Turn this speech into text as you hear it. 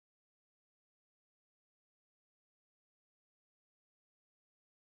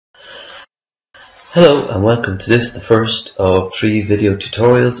Hello and welcome to this, the first of 3 video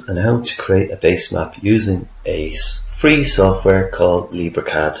tutorials on how to create a base map using a free software called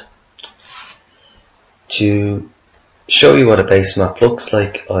Librecad. To show you what a base map looks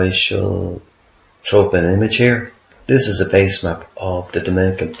like, I shall throw up an image here. This is a base map of the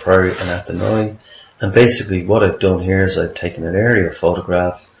Dominican Prairie and at the Nine, and basically what I've done here is I've taken an aerial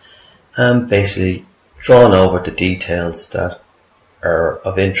photograph and basically drawn over the details that are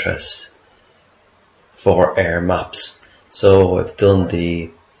of interest for our maps. So I've done the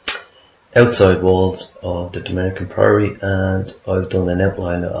outside walls of the Dominican Prairie and I've done an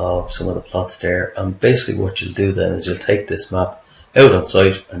outline of some of the plots there, and basically what you'll do then is you'll take this map out on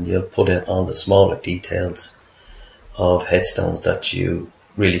site and you'll put in all the smaller details of headstones that you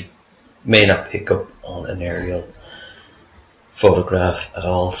really may not pick up on an aerial photograph at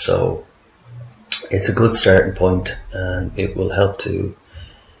all. So it's a good starting point and it will help to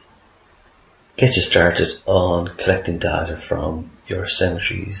get you started on collecting data from your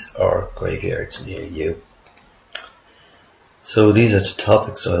cemeteries or graveyards near you. So these are the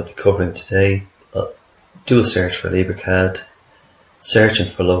topics I'll be covering today. Do a search for Librecad, searching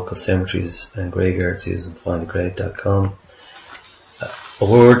for local cemeteries and graveyards using findagrave.com. A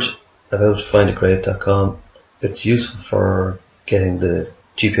word about findagrave.com. It's useful for getting the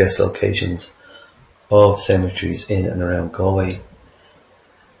GPS locations of cemeteries in and around Galway.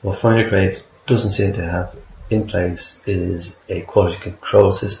 What Findagrave doesn't seem to have in place is a quality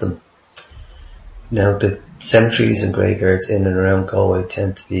control system. Now, the cemeteries and graveyards in and around Galway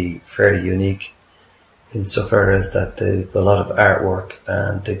tend to be fairly unique insofar as that they've a lot of artwork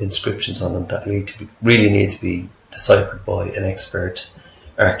and they've inscriptions on them that really need to be deciphered by an expert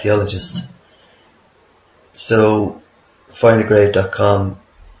archaeologist. So findagrave.com,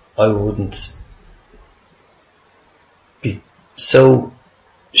 I wouldn't be so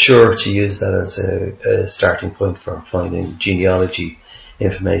sure to use that as a starting point for finding genealogy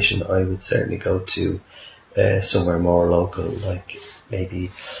information. I would certainly go to somewhere more local, like maybe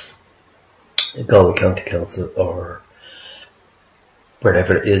Galway County Council or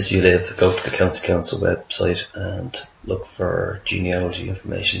wherever it is you live. Go to the County Council website and look for genealogy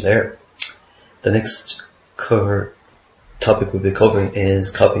information there. The next topic we'll be covering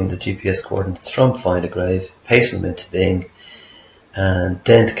is copying the GPS coordinates from Find a Grave, pasting them into Bing, and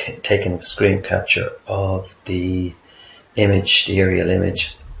then taking a screen capture of the image, the aerial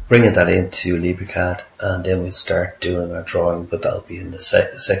image, bringing that into Librecad, and then we'll start doing our drawing, but that'll be in the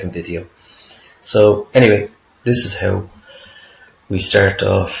second video. So anyway, this is how we start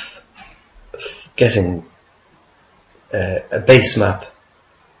off getting a base map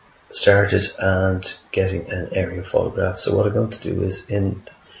started and getting an aerial photograph. So what I'm going to do is, in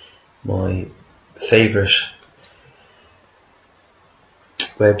my favourite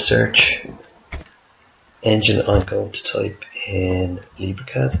web search engine, I'm going to type in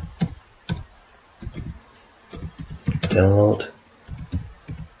Librecad, download,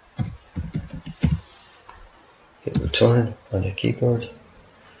 hit return on your keyboard,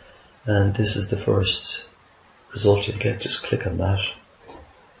 and this is the first result you get. Just click on that,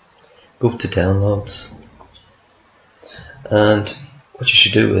 go up to downloads, and what you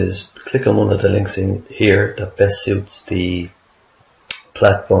should do is click on one of the links in here that best suits the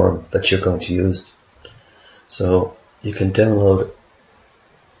platform that you're going to use. So you can download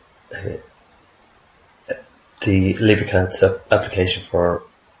the Librecad application for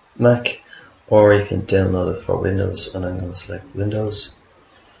Mac, or you can download it for Windows, and I'm going to select Windows,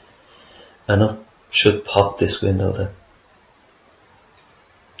 and up should pop this window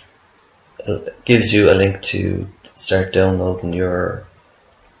that gives you a link to start downloading your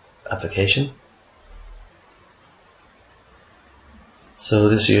application. So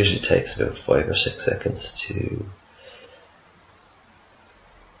this usually takes about 5 or 6 seconds to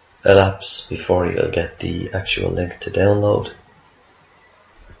elapse before you'll get the actual link to download.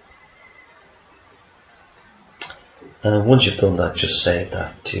 And once you've done that, just save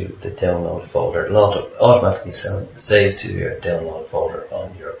that to the download folder. It'll automatically save to your download folder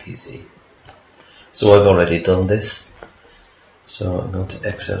on your PC. So I've already done this, so I'm going to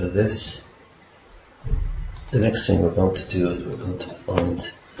X out of this. The next thing we're going to do is we're going to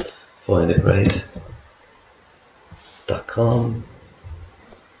find findagrave.com,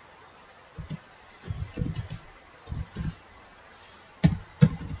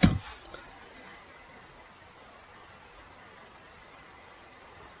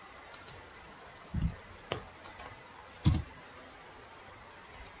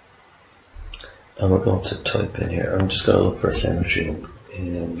 and we're going to type in here. I'm just going to look for a cemetery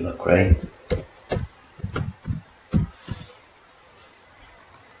in Loughrea.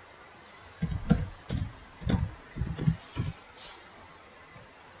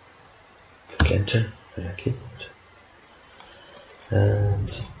 enter on your keyboard.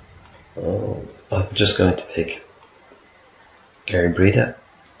 And I'm just going to pick Gary Breda.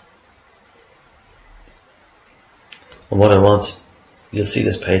 And what I want, you'll see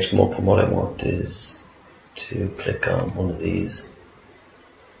this page come up, and what I want is to click on one of these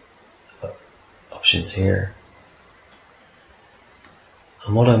options here.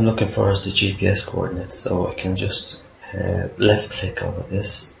 And what I'm looking for is the GPS coordinates, so I can just left click over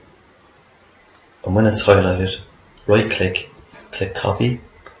this, and when it's highlighted, right click, click copy.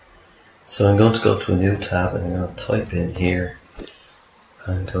 So I'm going to go to a new tab and I'm going to type in here,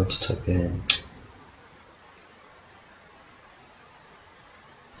 I'm going to type in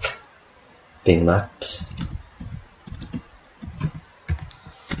Bing Maps.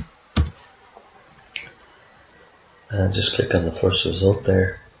 And just click on the first result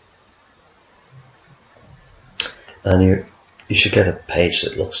there, and you should get a page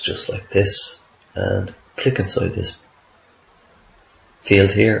that looks just like this. And click inside this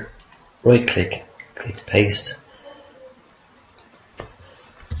field here, right click, click paste,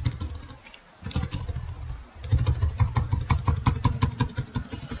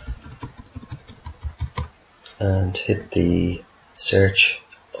 and hit the search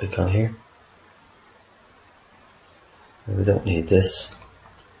icon here. We don't need this.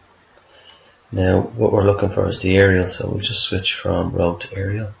 Now what we're looking for is the aerial, so we'll just switch from road to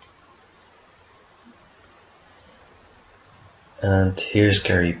aerial. And here's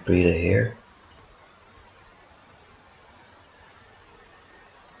Gary Breda here.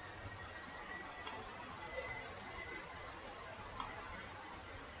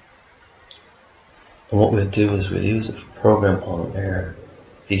 And what we'll do is we'll use a program on our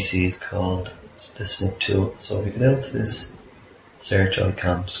PCs called the snip tool. So we go down to this search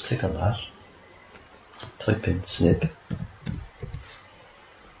icon, just click on that, type in snip.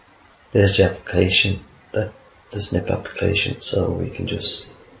 There's the application, the snip application, so we can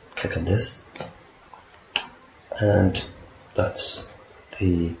just click on this, and that's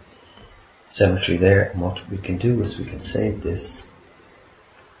the symmetry there. And what we can do is we can save this,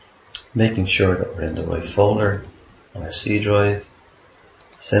 making sure that we're in the right folder on our C drive,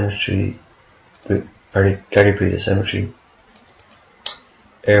 symmetry, Gary Breda symmetry,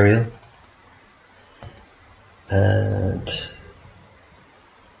 aerial, and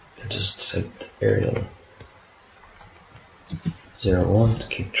I'll just type aerial 01 to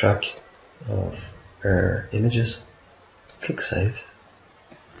keep track of our images. Click save.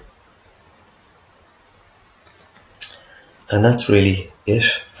 And that's really it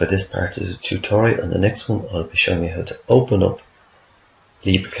for this part of the tutorial. In the next one I'll be showing you how to open up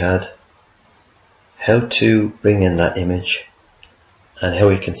Librecad, how to bring in that image, and how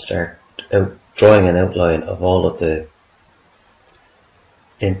we can start drawing an outline of all of the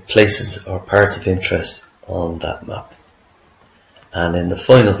places or parts of interest on that map. And in the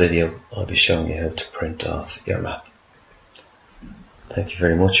final video I'll be showing you how to print off your map. Thank you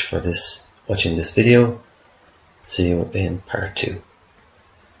very much for watching this video. See you in part 2.